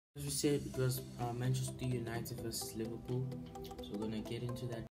As we said, it was Manchester United versus Liverpool, so we're gonna get into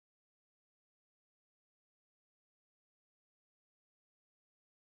that.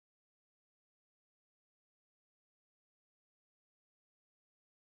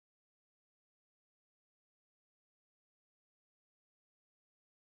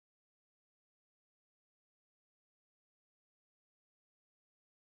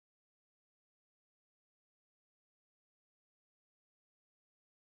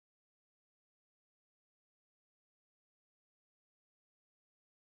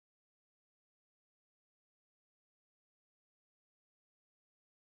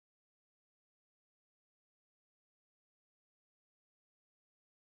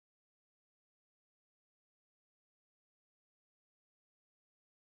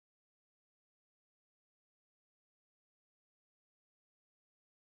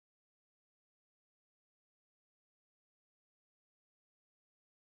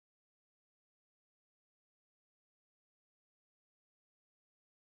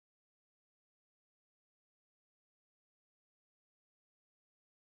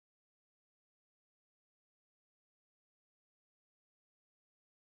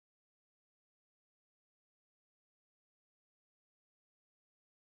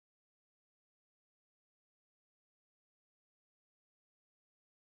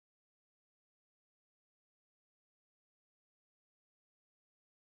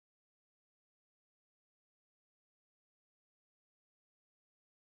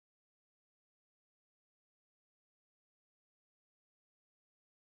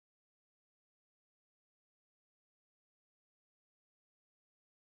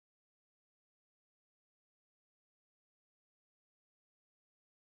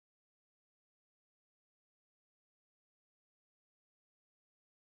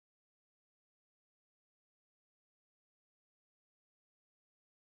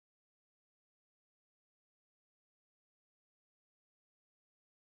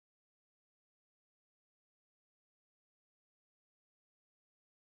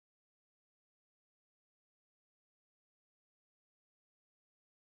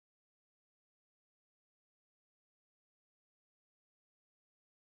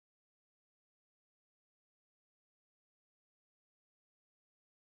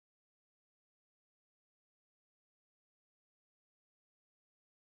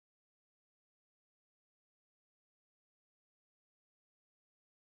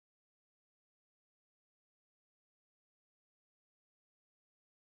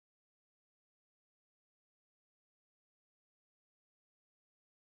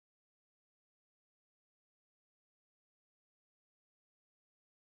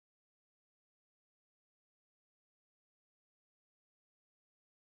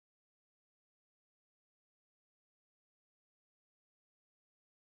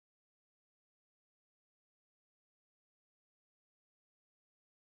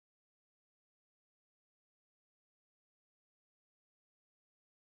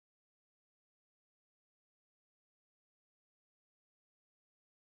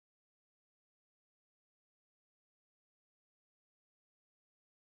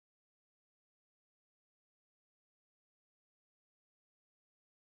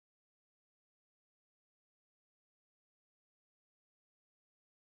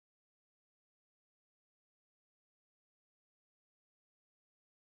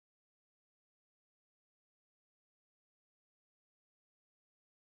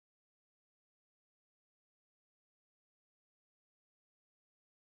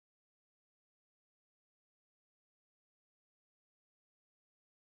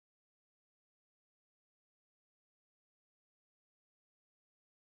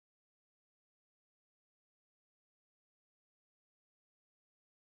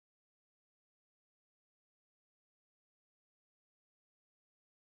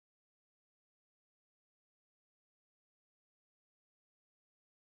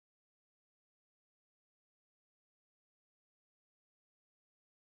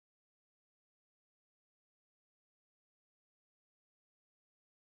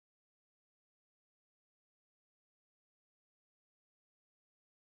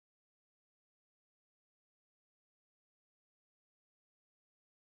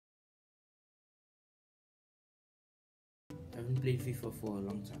 I haven't played FIFA for a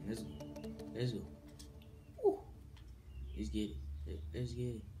long time. Let's go. Let's go. Ooh. Let's get it. Let's get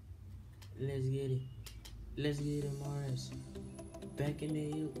it. Let's get it. Let's get it, Morris. Back in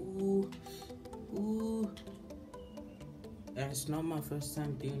the ooh. Ooh. And it's not my first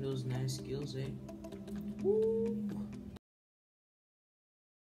time doing those nice skills, eh? Ooh.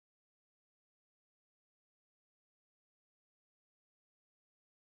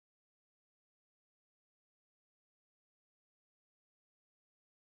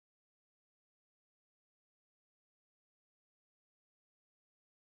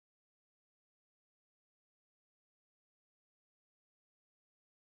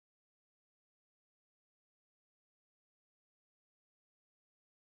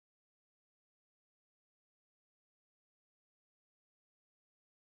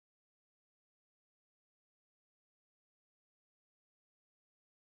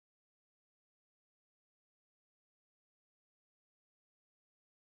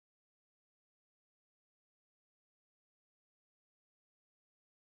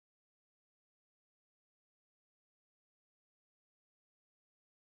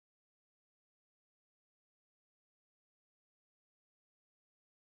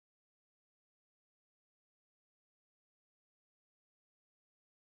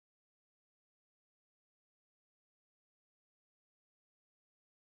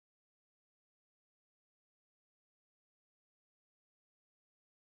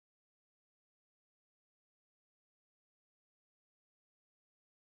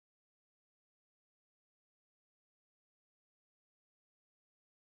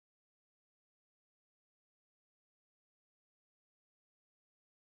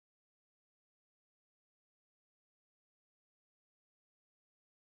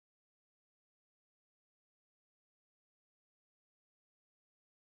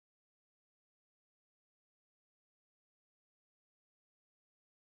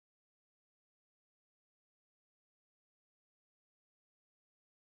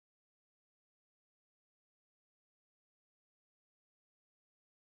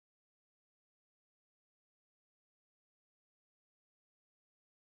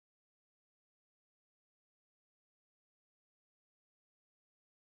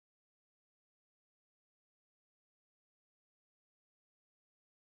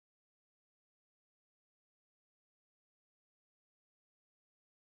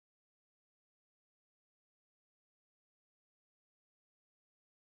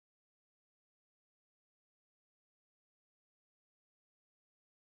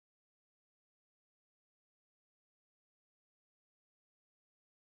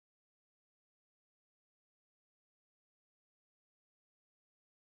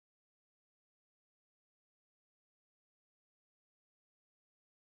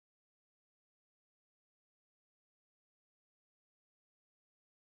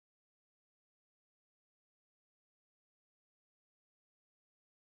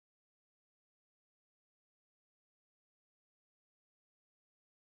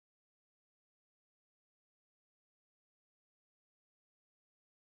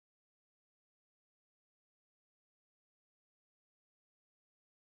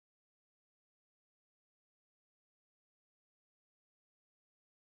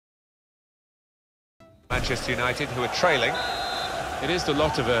 Manchester United, who are trailing. It is the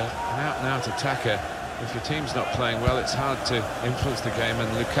lot of an out-and-out attacker. If your team's not playing well, it's hard to influence the game, and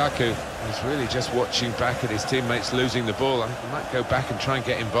Lukaku is really just watching back at his teammates losing the ball. He might go back and try and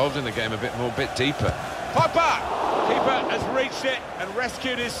get involved in the game a bit more, a bit deeper. Pogba! Keeper has reached it and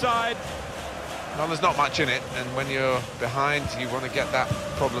rescued his side. Well, there's not much in it, and when you're behind, you want to get that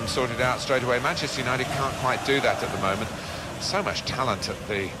problem sorted out straight away. Manchester United can't quite do that at the moment. So much talent at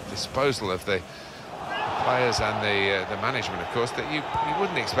the disposal of the players and the management, of course, that you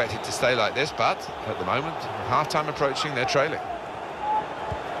wouldn't expect it to stay like this, but at the moment, with half-time approaching, they're trailing.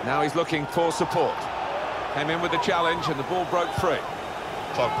 Now he's looking for support. Came in with the challenge and the ball broke free.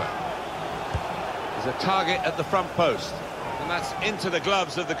 Pogba. There's a target at the front post, and that's into the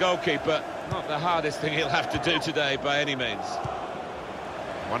gloves of the goalkeeper. Not the hardest thing he'll have to do today by any means.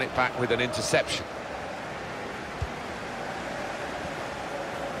 Won it back with an interception.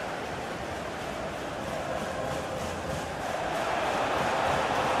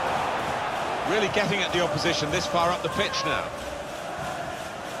 Really getting at the opposition this far up the pitch now.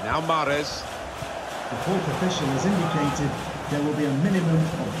 Now Mahrez. The fourth official has indicated there will be a minimum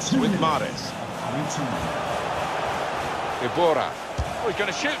of 2 with minutes Mahrez. of any time. Ibora. Oh, he's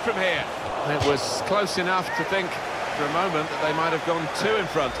going to shoot from here. It was close enough to think for a moment that they might have gone 2 in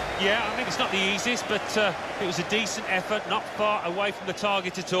front. Yeah, I think it's not the easiest, but it was a decent effort, not far away from the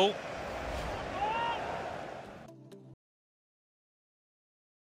target at all.